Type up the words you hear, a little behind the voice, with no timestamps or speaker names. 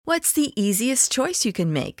What's the easiest choice you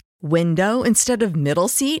can make? Window instead of middle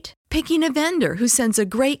seat? Picking a vendor who sends a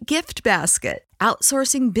great gift basket?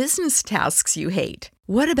 Outsourcing business tasks you hate?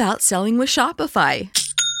 What about selling with Shopify?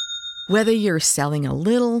 Whether you're selling a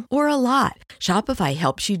little or a lot, Shopify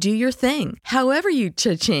helps you do your thing, however you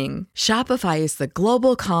cha-ching. Shopify is the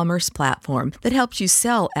global commerce platform that helps you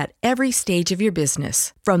sell at every stage of your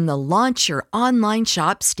business. From the launch your online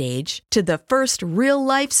shop stage to the first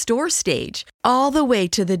real-life store stage, all the way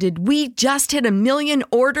to the did we just hit a million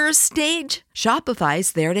orders stage.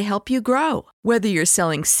 Shopify's there to help you grow. Whether you're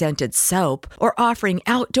selling scented soap or offering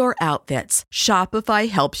outdoor outfits, Shopify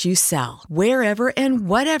helps you sell. Wherever and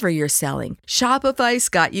whatever you're selling, Shopify's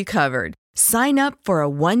got you covered. Sign up for a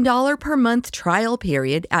 $1 per month trial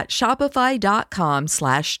period at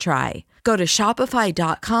shopify.com/try. Go to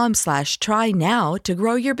shopify.com/try now to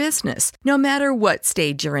grow your business, no matter what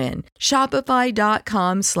stage you're in.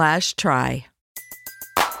 Shopify.com/try.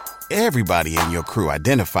 Everybody in your crew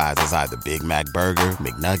identifies as either Big Mac Burger,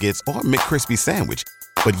 McNuggets, or McCrispy Sandwich.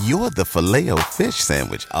 But you're the Filet-O-Fish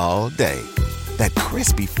Sandwich all day. That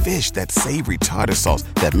crispy fish, that savory tartar sauce,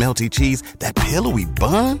 that melty cheese, that pillowy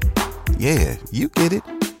bun. Yeah, you get it.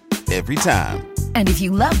 Every time. And if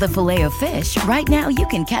you love the Filet-O-Fish, right now you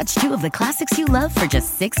can catch two of the classics you love for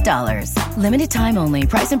just $6. Limited time only.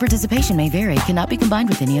 Price and participation may vary. Cannot be combined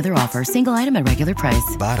with any other offer. Single item at regular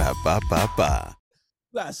price. Ba-da-ba-ba-ba.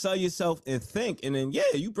 You gotta sell yourself and think, and then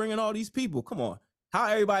you bringing all these people. Come on, how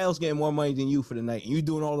everybody else getting more money than you for the night, and you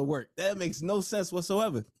doing all the work? That makes no sense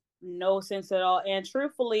whatsoever. No sense at all. And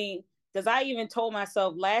truthfully, because I even told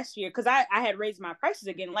myself last year, because I had raised my prices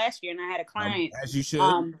again last year, and I had a client, as you should,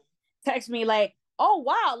 text me like, "Oh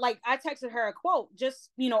wow!" Like I texted her a quote just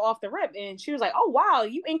off the rip, and she was like, "Oh wow,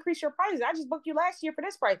 you increased your prices. I just booked you last year for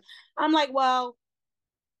this price." I'm like, "Well,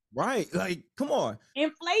 right? Like, come on,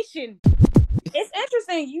 inflation." It's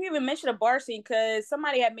interesting you even mentioned a bar scene because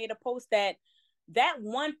somebody had made a post that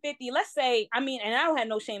 150, let's say, and I don't have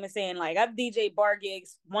no shame in saying like I've DJ bar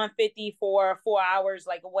gigs 150 for 4 hours,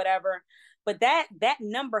 like whatever, but that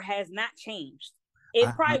number has not changed.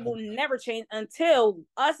 It probably will never change until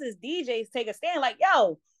us as DJs take a stand like,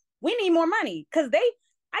 yo, we need more money. Because I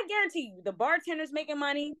guarantee you, the bartenders making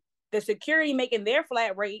money, the security making their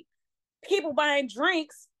flat rate, people buying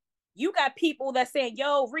drinks. You got people that saying,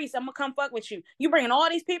 yo, Reese, I'm going to come fuck with you. You bringing all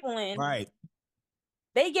these people in. Right.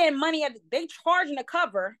 They getting money. They charging a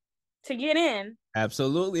cover to get in.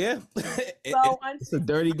 Absolutely, yeah. So it's a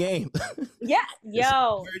dirty game. Yeah,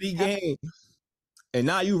 yo. It's a dirty game. And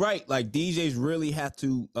now you're right. Like DJs really have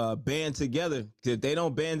to band together. Because if they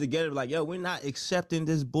don't band together, like, yo, we're not accepting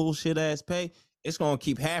this bullshit ass pay, it's going to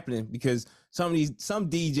keep happening because some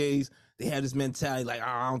DJs, they have this mentality like, oh,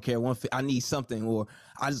 I don't care, I need something, or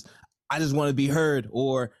I just want to be heard.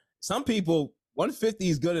 Or some people, 150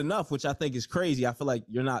 is good enough, which I think is crazy. I feel like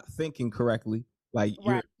you're not thinking correctly. Like,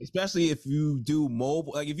 right. Especially if you do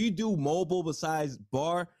mobile. Like if you do mobile besides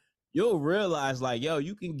bar, you'll realize like, yo,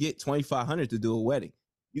 you can get 2,500 to do a wedding.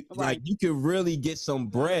 Like you can really get some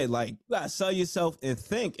bread. Like you gotta sell yourself and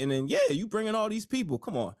think, and then you bringing all these people.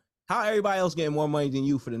 Come on. How everybody else getting more money than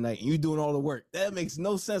you for the night, and you doing all the work? That makes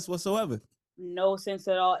no sense whatsoever. No sense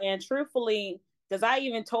at all. And truthfully, because I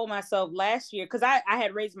even told myself last year, because I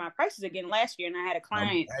had raised my prices again last year, and I had a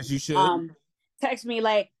client, as you should, text me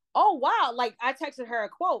like, "Oh wow!" Like I texted her a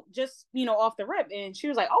quote just off the rip, and she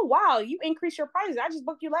was like, "Oh wow, you increased your prices. I just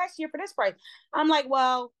booked you last year for this price." I'm like,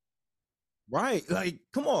 "Well, right? Like,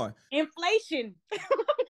 come on, inflation."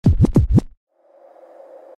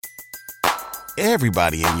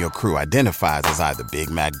 Everybody in your crew identifies as either Big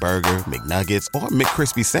Mac Burger, McNuggets, or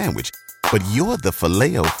McCrispy Sandwich. But you're the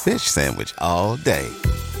Filet-O-Fish Sandwich all day.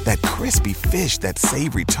 That crispy fish, that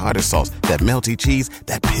savory tartar sauce, that melty cheese,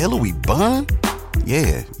 that pillowy bun.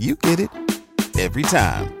 Yeah, you get it. Every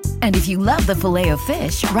time. And if you love the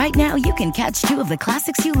Filet-O-Fish, right now you can catch two of the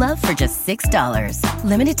classics you love for just $6.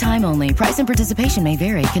 Limited time only. Price and participation may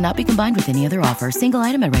vary. Cannot be combined with any other offer. Single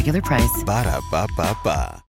item at regular price. Ba-da-ba-ba-ba.